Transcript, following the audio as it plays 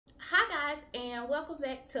and welcome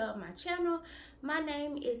back to my channel. My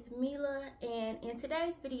name is Mila, and in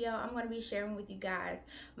today's video I'm going to be sharing with you guys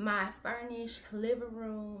my furnished living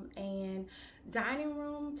room and dining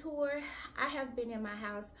room tour. I have been in my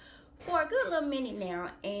house for a good little minute now,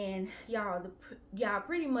 and y'all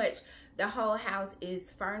pretty much the whole house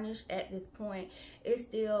is furnished at this point. It's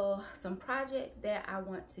still some projects that I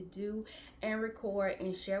want to do and record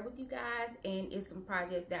and share with you guys, and it's some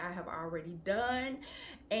projects that I have already done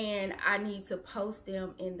and I need to post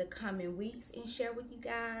them in the coming weeks and share with you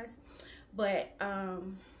guys. But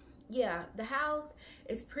yeah, the house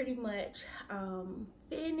is pretty much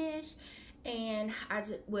finished, and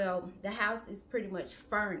the house is pretty much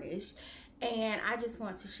furnished, and I just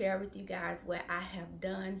want to share with you guys what I have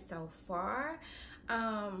done so far.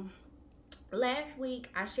 Last week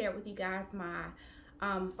I shared with you guys my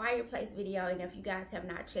fireplace video, and if you guys have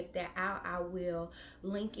not checked that out, I will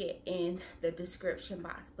link it in the description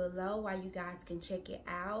box below while you guys can check it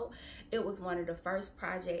out. It was one of the first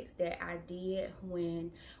projects that I did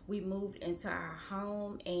when we moved into our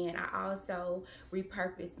home, and I also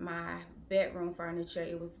repurposed my bedroom furniture.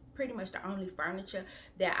 It was pretty much the only furniture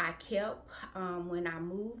that I kept when I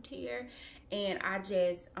moved here, and I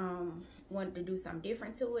just wanted to do something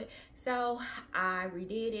different to it, so I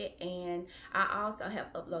redid it, and I also have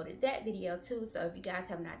uploaded that video too. So if you guys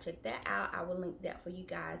have not checked that out, I will link that for you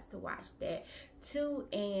guys to watch that too.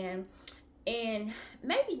 And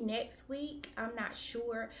maybe next week, I'm not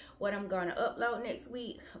sure what I'm gonna upload next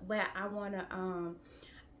week, but I wanna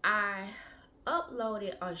I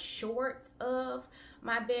uploaded a short of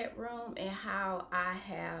my bedroom and how I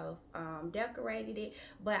have decorated it,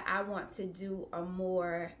 but I want to do a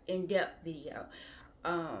more in-depth video,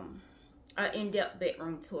 an in-depth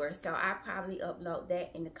bedroom tour, so I'll probably upload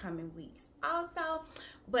that in the coming weeks also.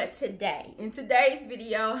 But in today's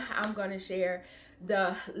video, I'm going to share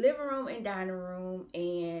the living room and dining room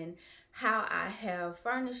and how I have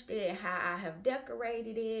furnished it and how I have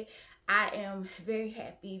decorated it. I am very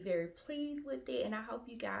happy, very pleased with it, and I hope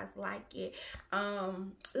you guys like it.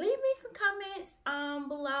 Leave me some comments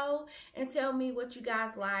below and tell me what you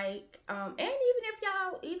guys like, and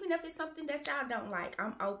even if it's something that y'all don't like,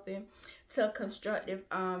 I'm open to constructive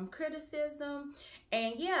criticism.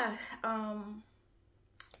 And yeah,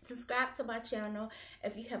 subscribe to my channel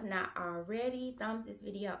if you have not already. Thumbs this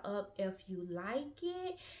video up if you like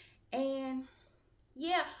it. And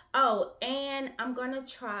yeah, oh, and I'm gonna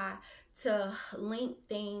try to link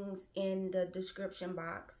things in the description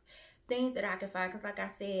box, things that I can find, because like I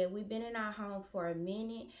said, we've been in our home for a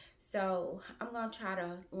minute, so I'm gonna try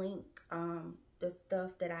to link the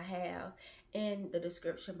stuff that I have in the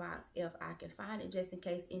description box if I can find it, just in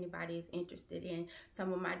case anybody is interested in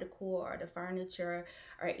some of my decor or the furniture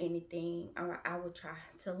or anything. I will try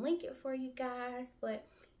to link it for you guys. But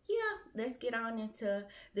yeah, let's get on into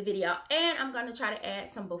the video, and I'm gonna try to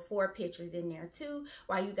add some before pictures in there too,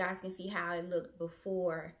 while you guys can see how it looked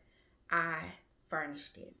before I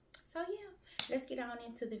furnished it. So yeah, let's get on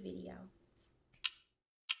into the video.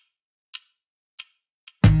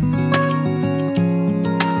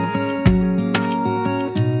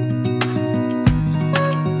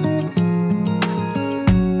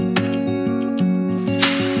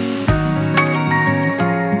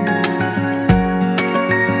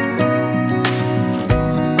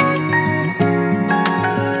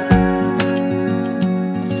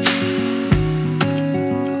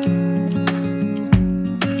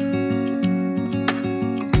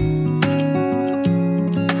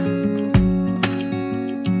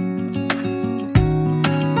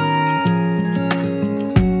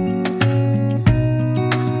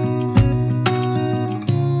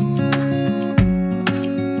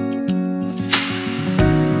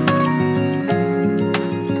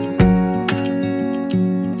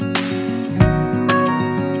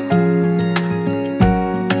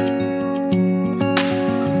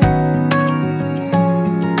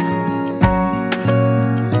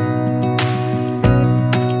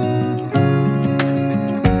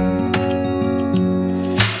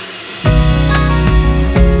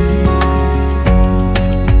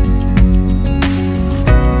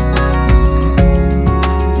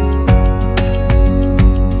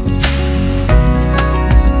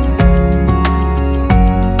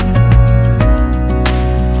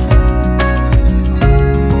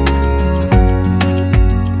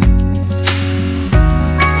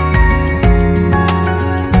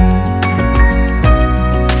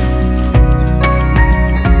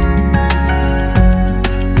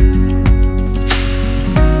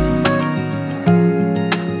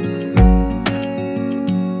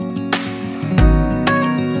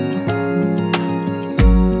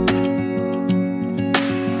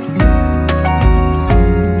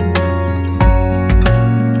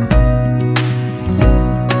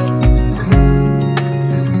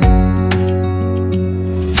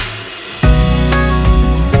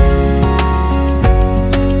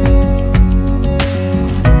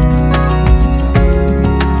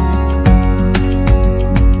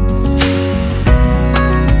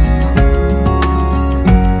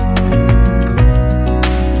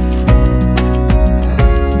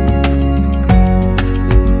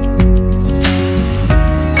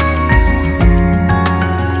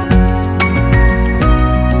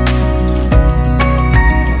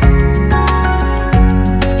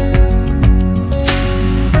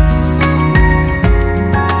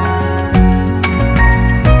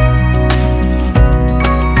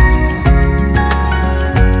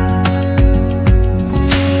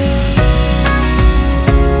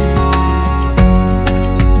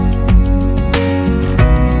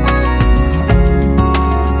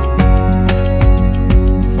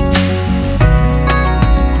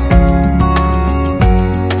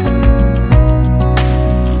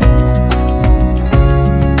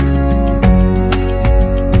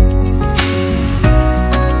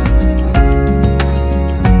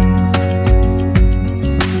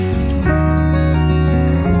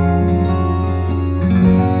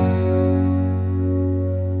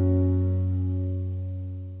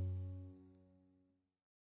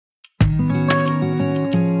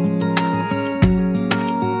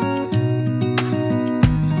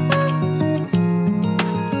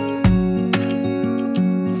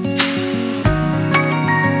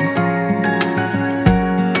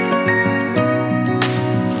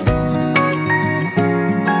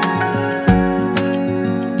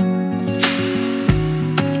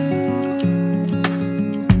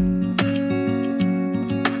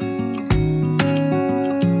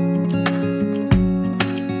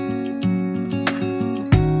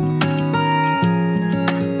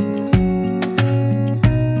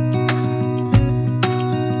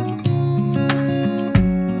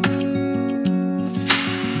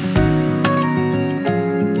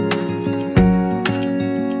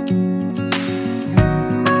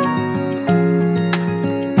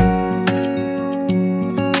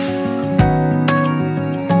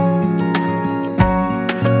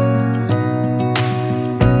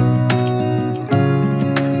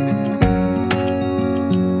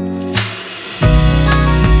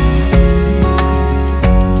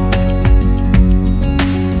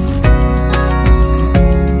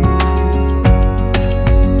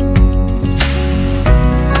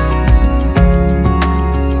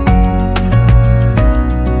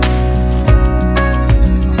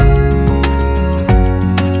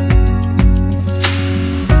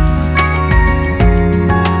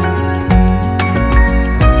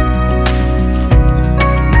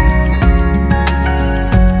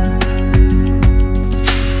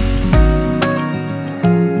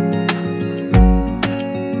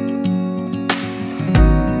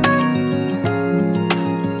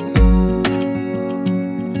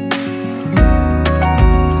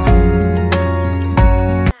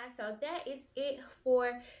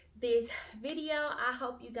 this video. I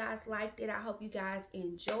hope you guys liked it. I hope you guys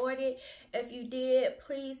enjoyed it. If you did,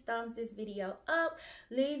 please thumbs this video up.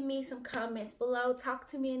 Leave me some comments below. Talk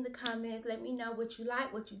to me in the comments. Let me know what you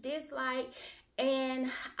like, what you dislike. And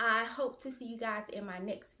I hope to see you guys in my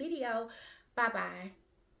next video. Bye-bye.